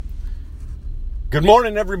Good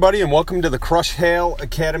morning, everybody, and welcome to the Crush Hail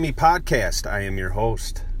Academy podcast. I am your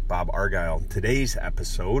host, Bob Argyle. Today's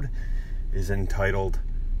episode is entitled,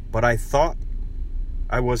 But I Thought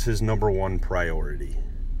I Was His Number One Priority.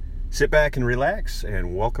 Sit back and relax,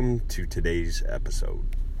 and welcome to today's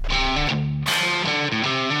episode.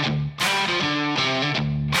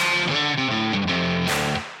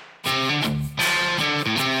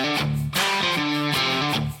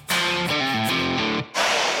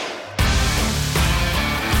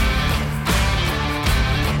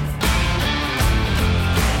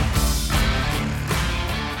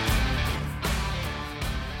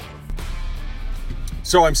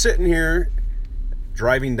 So I'm sitting here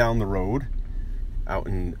driving down the road out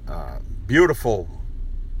in beautiful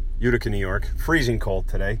Utica, New York. Freezing cold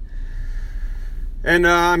today. And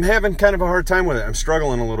I'm having kind of a hard time with it. I'm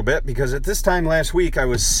struggling a little bit because at this time last week I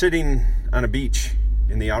was sitting on a beach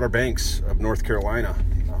in the Outer Banks of North Carolina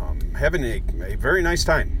having a very nice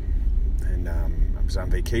time. And I was on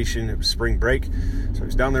vacation. It was spring break. So I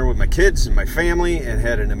was down there with my kids and my family and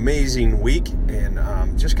had an amazing week. And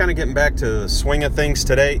just kind of getting back to the swing of things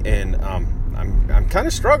today. And I'm kind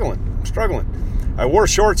of struggling. I wore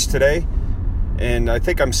shorts today. And I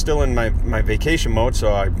think I'm still in my vacation mode.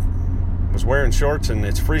 So I was wearing shorts and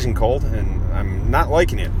it's freezing cold. And I'm not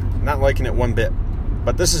liking it. Not liking it one bit.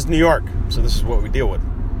 But this is New York. So this is what we deal with.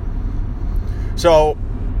 So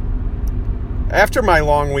after my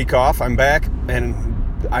long week off, I'm back and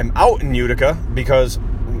I'm out in Utica because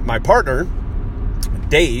my partner,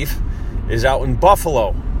 Dave, is out in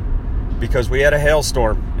Buffalo because we had a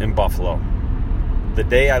hailstorm in Buffalo. The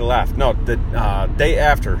day I left, the day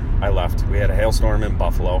after I left, we had a hailstorm in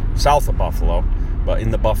Buffalo, south of Buffalo, but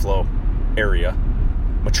in the Buffalo area,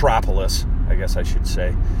 metropolis, I guess I should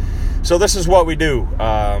say. So this is what we do.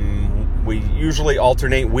 We usually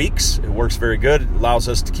alternate weeks. It works very good. It allows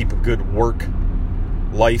us to keep a good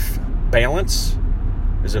work-life balance.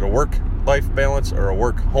 Is it a work-life balance or a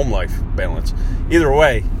work-home-life balance? Either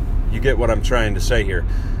way, you get what I'm trying to say here.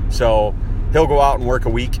 So he'll go out and work a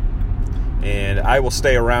week, and I will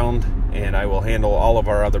stay around, and I will handle all of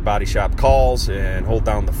our other body shop calls and hold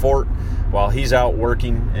down the fort while he's out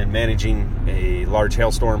working and managing a large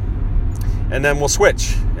hailstorm. And then we'll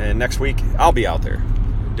switch, and next week I'll be out there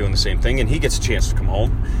doing the same thing, and he gets a chance to come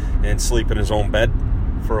home and sleep in his own bed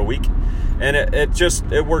for a week. And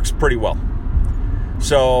it works pretty well.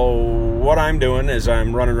 So what I'm doing is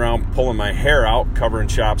I'm running around pulling my hair out, covering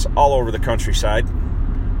shops all over the countryside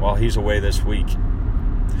while he's away this week.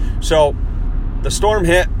 So the storm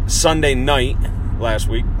hit Sunday night last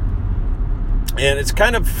week. And it's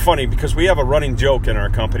kind of funny because we have a running joke in our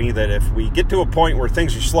company that if we get to a point where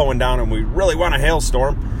things are slowing down and we really want a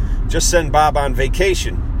hailstorm, just send Bob on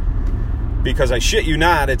vacation. Because I shit you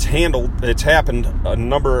not, it's happened a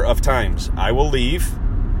number of times. I will leave.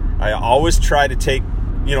 I always try to take,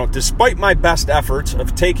 despite my best efforts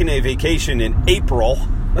of taking a vacation in April,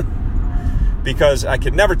 because I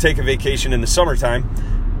could never take a vacation in the summertime,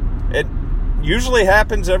 it usually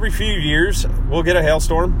happens every few years. We'll get a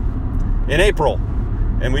hailstorm in April.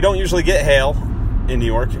 And we don't usually get hail in New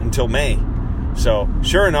York until May. So,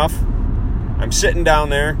 sure enough, I'm sitting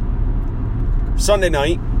down there Sunday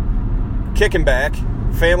night, kicking back,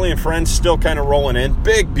 family and friends still kind of rolling in.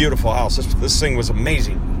 Big, beautiful house. This thing was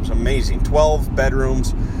amazing. It was amazing. 12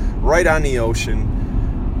 bedrooms, right on the ocean.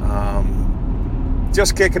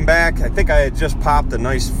 Just kicking back. I think I had just popped a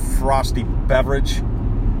nice frosty beverage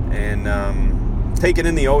and taking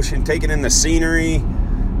in the ocean, taking in the scenery,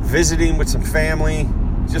 visiting with some family,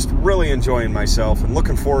 just really enjoying myself and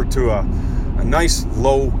looking forward to a nice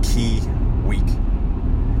low-key week.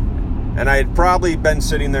 And I had probably been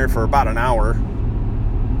sitting there for about an hour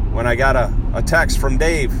when I got a text from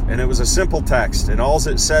Dave, and it was a simple text, and all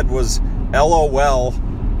it said was, LOL,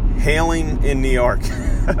 hailing in New York.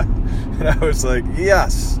 And I was like,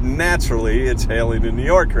 yes, naturally, it's hailing in New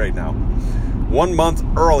York right now. 1 month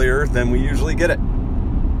earlier than we usually get it.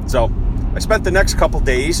 So I spent the next couple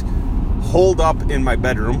days holed up in my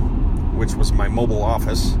bedroom, which was my mobile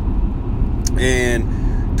office,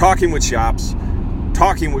 and talking with shops,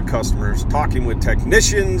 talking with customers, talking with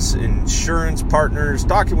technicians, insurance partners,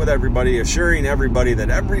 talking with everybody, assuring everybody that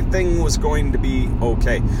everything was going to be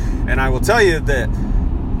okay. And I will tell you that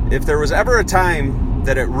if there was ever a time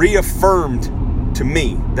that it reaffirmed to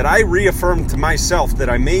me, that I reaffirmed to myself that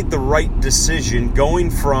I made the right decision going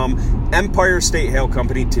from Empire State Hail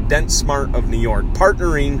Company to DentSmart of New York,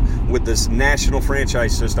 partnering with this national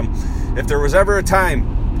franchise system, if there was ever a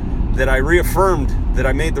time that I reaffirmed that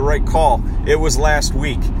I made the right call, it was last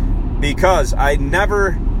week, because I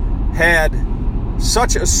never had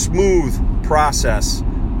such a smooth process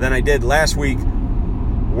than I did last week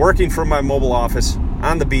working from my mobile office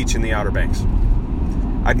on the beach in the Outer Banks.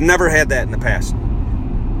 I've never had that in the past.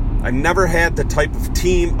 I've never had the type of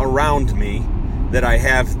team around me that I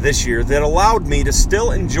have this year that allowed me to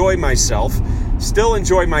still enjoy myself, still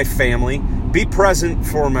enjoy my family, be present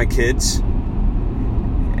for my kids,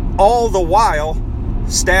 all the while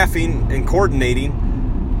staffing and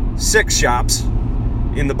coordinating 6 shops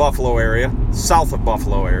in the Buffalo area, south of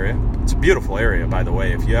Buffalo area. It's a beautiful area, by the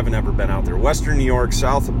way, if you haven't ever been out there. Western New York,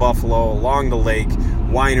 south of Buffalo, along the lake,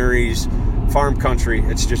 wineries, farm country.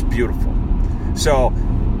 It's just beautiful. So,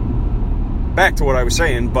 back to what I was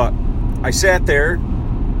saying, but I sat there.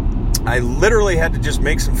 I literally had to just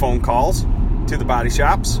make some phone calls to the body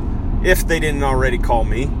shops, if they didn't already call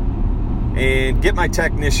me, and get my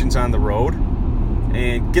technicians on the road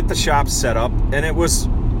and get the shops set up. And it was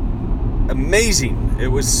amazing. It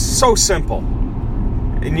was so simple.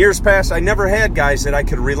 In years past, I never had guys that I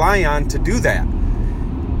could rely on to do that.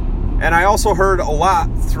 And I also heard a lot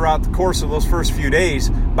throughout the course of those first few days,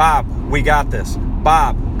 Bob, we got this.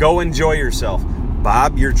 Bob, go enjoy yourself.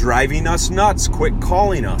 Bob, you're driving us nuts. Quit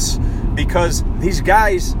calling us. Because these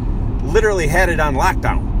guys literally had it on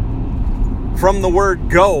lockdown. From the word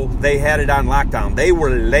go, they had it on lockdown. They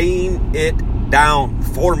were laying it down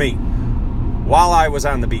for me while I was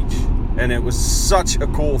on the beach. And it was such a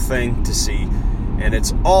cool thing to see. And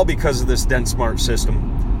it's all because of this DentSmart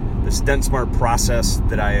system, this DentSmart process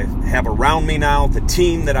that I have around me now, the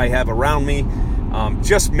team that I have around me,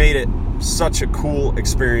 just made it such a cool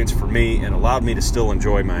experience for me and allowed me to still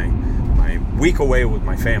enjoy my week away with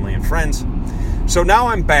my family and friends. So now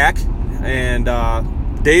I'm back, and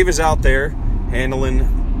Dave is out there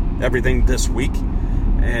handling everything this week.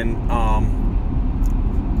 And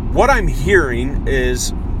what I'm hearing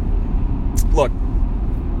is, look,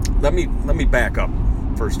 let me back up,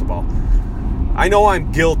 first of all. I know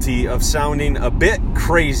I'm guilty of sounding a bit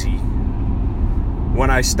crazy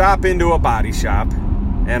when I stop into a body shop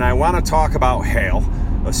and I want to talk about hail,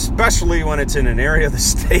 especially when it's in an area of the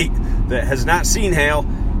state that has not seen hail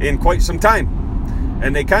in quite some time.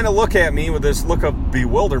 And they kind of look at me with this look of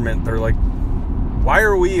bewilderment. They're like, why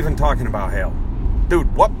are we even talking about hail?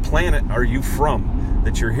 Dude, what planet are you from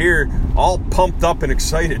that you're here all pumped up and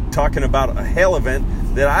excited talking about a hail event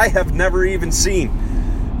that I have never even seen?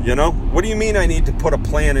 You know, what do you mean I need to put a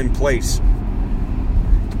plan in place?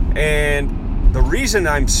 And the reason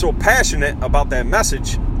I'm so passionate about that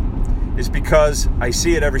message is because I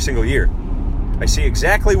see it every single year. I see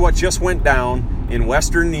exactly what just went down in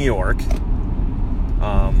Western New York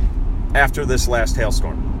after this last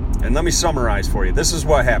hailstorm. And let me summarize for you. This is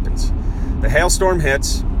what happens. The hailstorm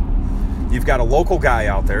hits. You've got a local guy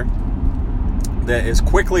out there that is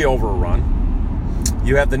quickly overrun.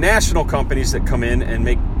 You have the national companies that come in and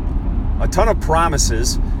make a ton of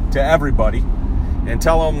promises to everybody and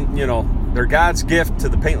tell them, you know, they're God's gift to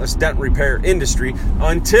the paintless dent repair industry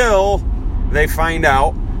until they find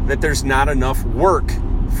out that there's not enough work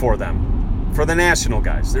for them, for the national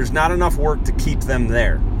guys. There's not enough work to keep them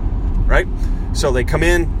there, right? So they come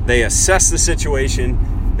in, they assess the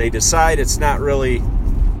situation, they decide it's not really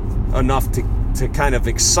enough to kind of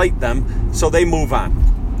excite them, so they move on.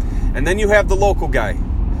 And then you have the local guy.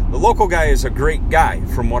 The local guy is a great guy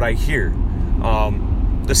from what I hear.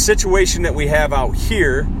 The situation that we have out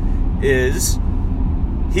here is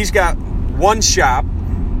he's got one shop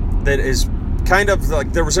that is kind of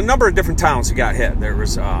like, there was a number of different towns that got hit. There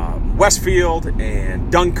was Westfield and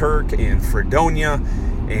Dunkirk and Fredonia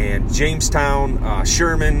and Jamestown,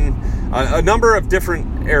 Sherman. A number of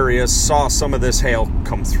different areas saw some of this hail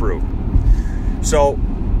come through. So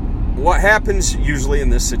what happens usually in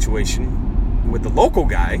this situation with the local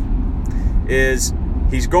guy is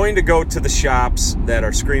he's going to go to the shops that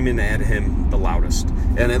are screaming at him the loudest.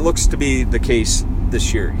 And it looks to be the case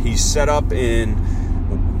this year. He's set up in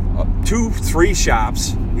 2-3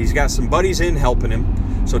 shops. He's got some buddies in helping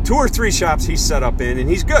him. So 2 or 3 shops he's set up in, and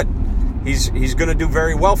he's good. He's going to do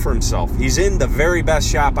very well for himself. He's in the very best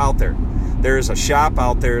shop out there. There is a shop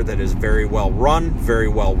out there that is very well run, very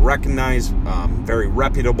well recognized, very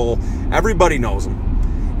reputable. Everybody knows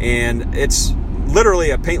him. And it's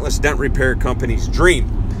literally a paintless dent repair company's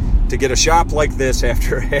dream to get a shop like this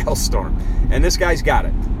after a hailstorm. And this guy's got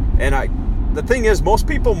it. And the thing is, most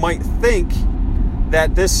people might think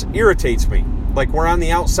that this irritates me, like we're on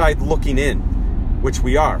the outside looking in, which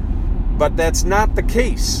we are. But that's not the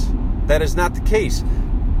case. That is not the case.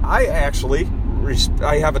 I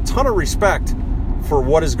have a ton of respect for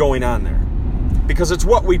what is going on there, because it's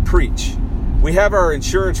what we preach. We have our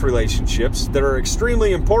insurance relationships that are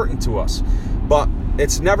extremely important to us, but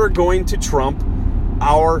it's never going to trump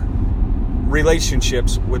our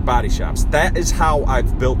relationships with body shops. That is how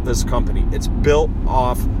I've built this company. It's built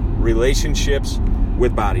off relationships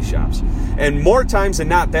with body shops. And more times than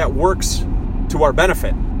not, that works to our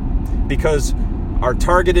benefit, because our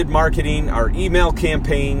targeted marketing, our email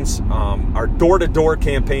campaigns, our door-to-door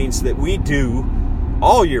campaigns that we do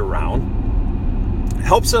all year round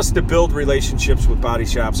helps us to build relationships with body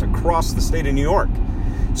shops across the state of New York.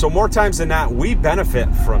 So more times than not, we benefit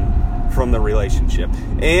from the relationship.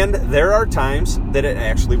 And there are times that it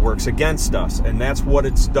actually works against us, and that's what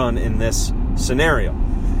it's done in this scenario.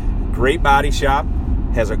 Great body shop,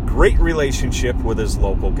 has a great relationship with his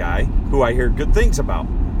local guy, who I hear good things about.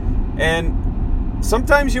 And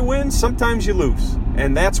sometimes you win, sometimes you lose.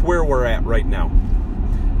 And that's where we're at right now.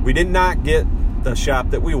 We did not get the shop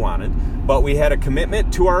that we wanted, but we had a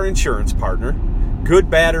commitment to our insurance partner, good,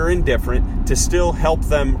 bad, or indifferent, to still help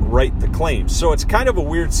them write the claims. So it's kind of a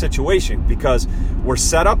weird situation, because we're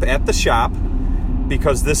set up at the shop,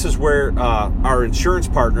 because this is where our insurance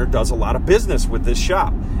partner does a lot of business with this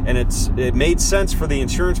shop. And it made sense for the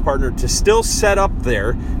insurance partner to still set up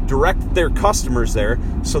there, direct their customers there,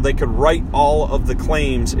 so they could write all of the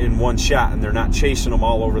claims in one shot, and they're not chasing them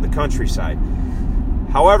all over the countryside.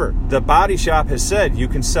 However, the body shop has said you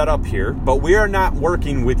can set up here, but we are not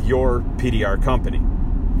working with your PDR company.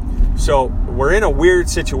 So we're in a weird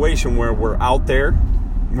situation where we're out there.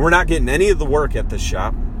 We're not getting any of the work at this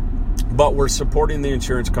shop, but we're supporting the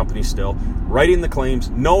insurance company still, writing the claims,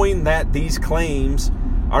 knowing that these claims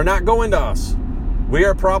are not going to us. We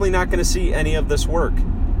are probably not going to see any of this work,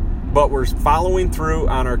 but we're following through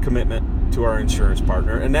on our commitment to our insurance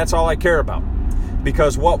partner, and that's all I care about.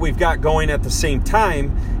 Because what we've got going at the same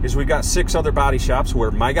time is we've got 6 other body shops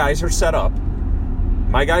where my guys are set up,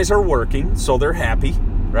 my guys are working, so they're happy,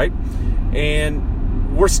 right?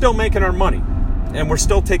 And we're still making our money, and we're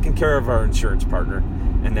still taking care of our insurance partner,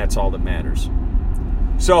 and that's all that matters.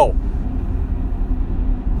 So,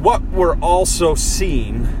 what we're also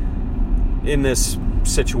seeing in this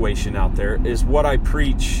situation out there is what I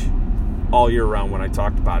preach all year round when I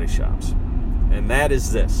talk to body shops, and that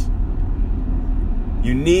is this.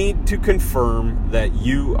 You need to confirm that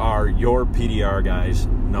you are your PDR guy's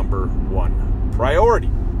number one priority.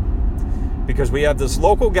 Because we have this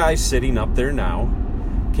local guy sitting up there now,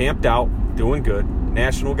 camped out, doing good,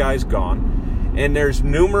 national guy's gone, and there's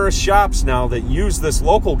numerous shops now that use this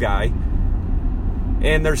local guy,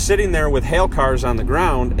 and they're sitting there with hail cars on the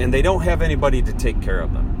ground, and they don't have anybody to take care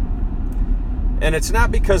of them. And it's not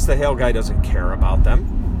because the hail guy doesn't care about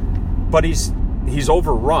them, but he's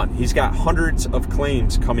overrun. He's got hundreds of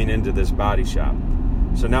claims coming into this body shop.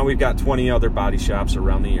 So now we've got 20 other body shops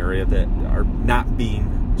around the area that are not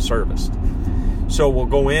being serviced. So we'll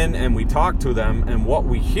go in and we talk to them, and what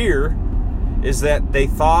we hear is that they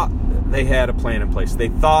thought they had a plan in place. They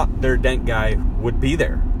thought their dent guy would be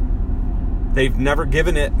there. They've never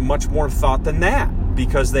given it much more thought than that,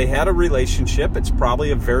 because they had a relationship. It's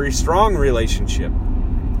probably a very strong relationship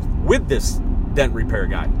with this dent repair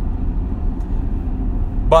guy.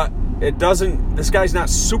 But this guy's not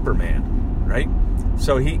Superman, right?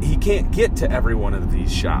 So he can't get to every one of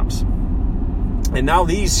these shops. And now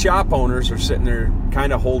these shop owners are sitting there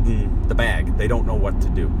kind of holding the bag. They don't know what to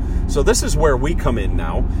do. So this is where we come in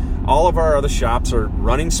now. All of our other shops are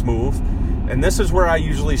running smooth. And this is where I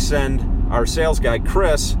usually send our sales guy,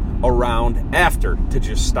 Chris, around after to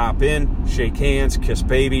just stop in, shake hands, kiss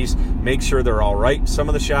babies, make sure they're all right. Some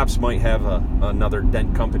of the shops might have another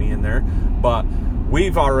dent company in there, but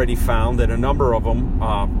we've already found that a number of them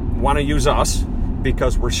want to use us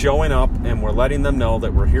because we're showing up and we're letting them know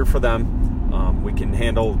that we're here for them. We can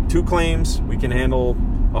handle 2 claims. We can handle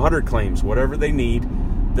 100 claims, whatever they need.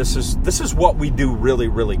 This is what we do really,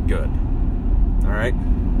 really good. All right?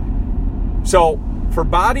 So for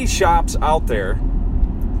body shops out there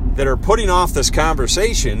that are putting off this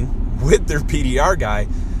conversation with their PDR guy,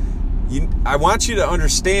 I want you to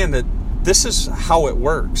understand that this is how it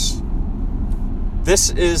works. This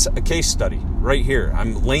is a case study right here.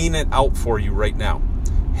 I'm laying it out for you right now.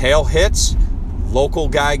 Hail hits, local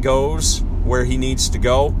guy goes where he needs to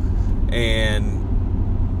go,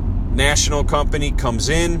 and national company comes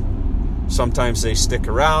in. Sometimes they stick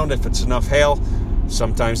around if it's enough hail.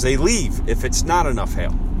 Sometimes they leave if it's not enough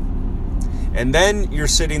hail. And then you're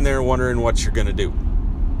sitting there wondering what you're going to do.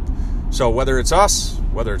 So whether it's us,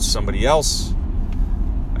 whether it's somebody else,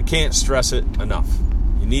 I can't stress it enough.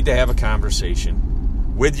 You need to have a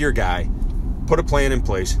conversation with your guy, put a plan in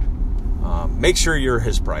place, make sure you're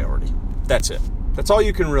his priority. That's it. That's all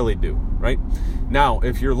you can really do, right? Now,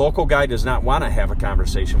 if your local guy does not want to have a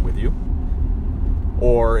conversation with you,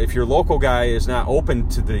 or if your local guy is not open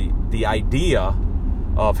to the idea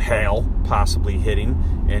of hail possibly hitting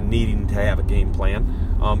and needing to have a game plan,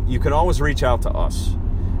 you can always reach out to us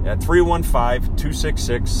at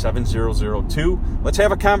 315-266-7002. Let's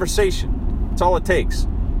have a conversation. That's all it takes.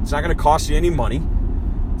 It's not going to cost you any money.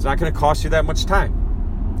 It's not going to cost you that much time.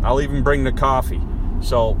 I'll even bring the coffee.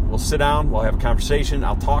 So we'll sit down, we'll have a conversation.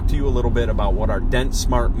 I'll talk to you a little bit about what our Dent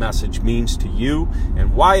Smart message means to you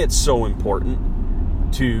and why it's so important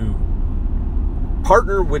to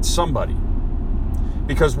partner with somebody.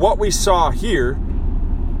 Because what we saw here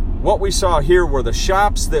were the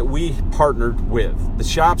shops that we partnered with, the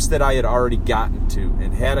shops that I had already gotten to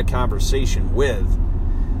and had a conversation with.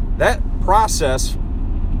 That process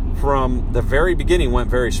from the very beginning went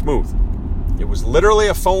very smooth. It was literally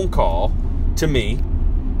a phone call to me.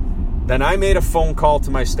 Then I made a phone call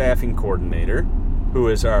to my staffing coordinator, who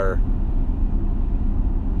is I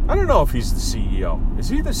don't know if he's the CEO. Is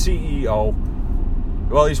he the CEO?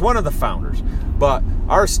 Well, he's one of the founders. But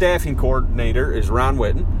our staffing coordinator is Ron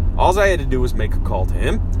Witten. All I had to do was make a call to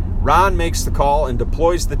him. Ron makes the call and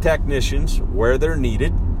deploys the technicians where they're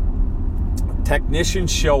needed.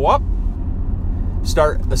 Technicians show up,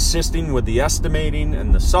 start assisting with the estimating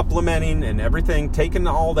and the supplementing and everything, taking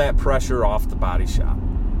all that pressure off the body shop.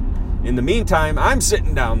 In the meantime, I'm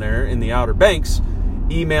sitting down there in the Outer Banks,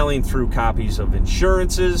 emailing through copies of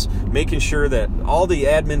insurances, making sure that all the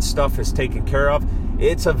admin stuff is taken care of.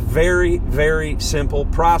 It's a very, very simple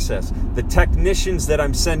process. The technicians that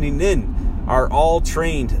I'm sending in are all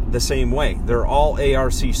trained the same way. They're all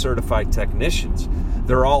ARC certified technicians.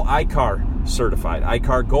 They're all ICAR certified,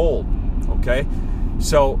 ICAR Gold, okay?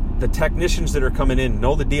 So the technicians that are coming in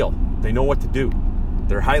know the deal. They know what to do.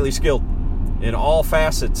 They're highly skilled in all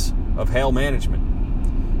facets of hail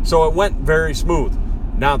management. So it went very smooth.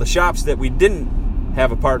 Now the shops that we didn't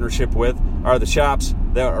have a partnership with are the shops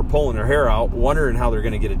that are pulling their hair out, wondering how they're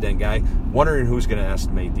going to get a dent guy, wondering who's going to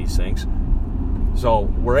estimate these things. So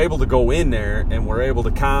we're able to go in there and we're able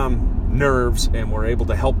to calm nerves and we're able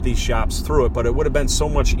to help these shops through it. But it would have been so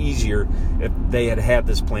much easier if they had had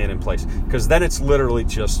this plan in place, because then it's literally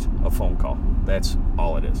just a phone call. That's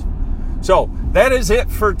all it is. So that is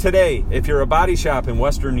it for today. If you're a body shop in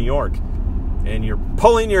Western New York and you're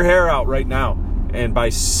pulling your hair out right now, and by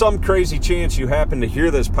some crazy chance you happen to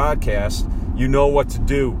hear this podcast, you know what to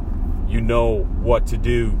do. You know what to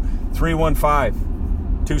do.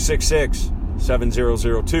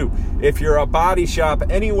 315-266-7002. If you're a body shop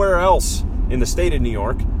anywhere else in the state of New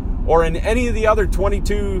York or in any of the other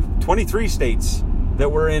 23 states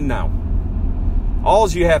that we're in now, all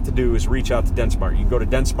you have to do is reach out to DentSmart. You can go to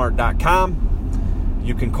dentsmart.com.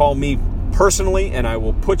 You can call me personally, and I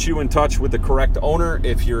will put you in touch with the correct owner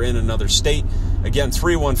if you're in another state. Again,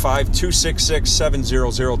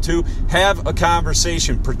 315-266-7002. Have a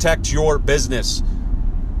conversation. Protect your business.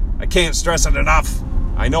 I can't stress it enough.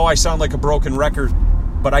 I know I sound like a broken record,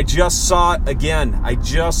 but I just saw it again. I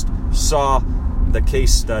just saw the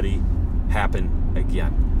case study happen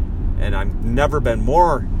again. And I've never been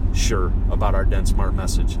more sure about our DentSmart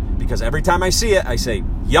message, because every time I see it, I say,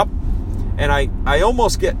 yep. And I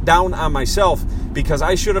almost get down on myself because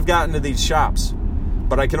I should have gotten to these shops,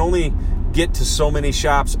 but I can only get to so many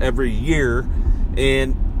shops every year,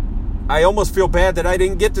 and I almost feel bad that I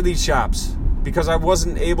didn't get to these shops because I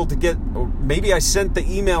wasn't able to get. Maybe I sent the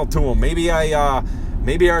email to them. Maybe our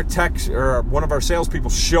tech or one of our salespeople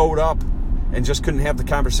showed up and just couldn't have the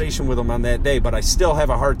conversation with them on that day. But I still have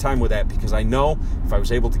a hard time with that, because I know if I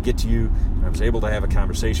was able to get to you, and I was able to have a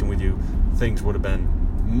conversation with you, things would have been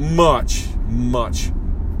much, much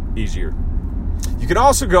easier. You can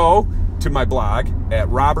also go to my blog at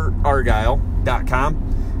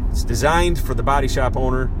robertargyle.com. It's designed for the body shop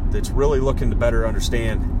owner that's really looking to better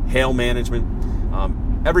understand hail management.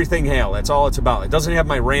 Everything hail, that's all it's about. It doesn't have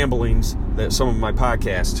my ramblings that some of my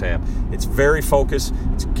podcasts have. It's very focused.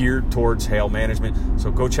 It's geared towards hail management.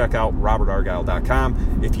 So go check out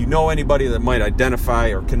robertargyle.com. If you know anybody that might identify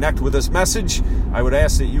or connect with this message, I would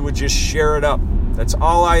ask that you would just share it up. That's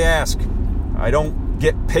all I ask. I don't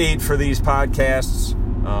get paid for these podcasts.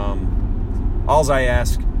 All I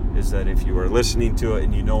ask is that if you are listening to it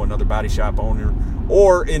and you know another body shop owner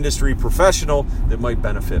or industry professional that might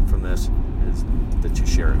benefit from this, is that you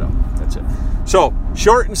share it up. That's it. So,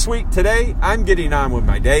 short and sweet today. I'm getting on with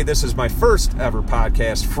my day. This is my first ever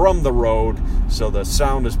podcast from the road, so the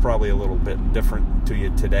sound is probably a little bit different to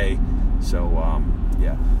you today. So,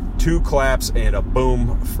 yeah, 2 claps and a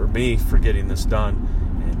boom for me for getting this done.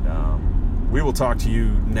 And we will talk to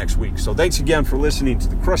you next week. So thanks again for listening to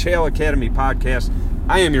the Crush Hail Academy podcast.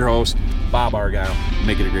 I am your host, Bob Argyle.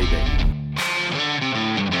 Make it a great day.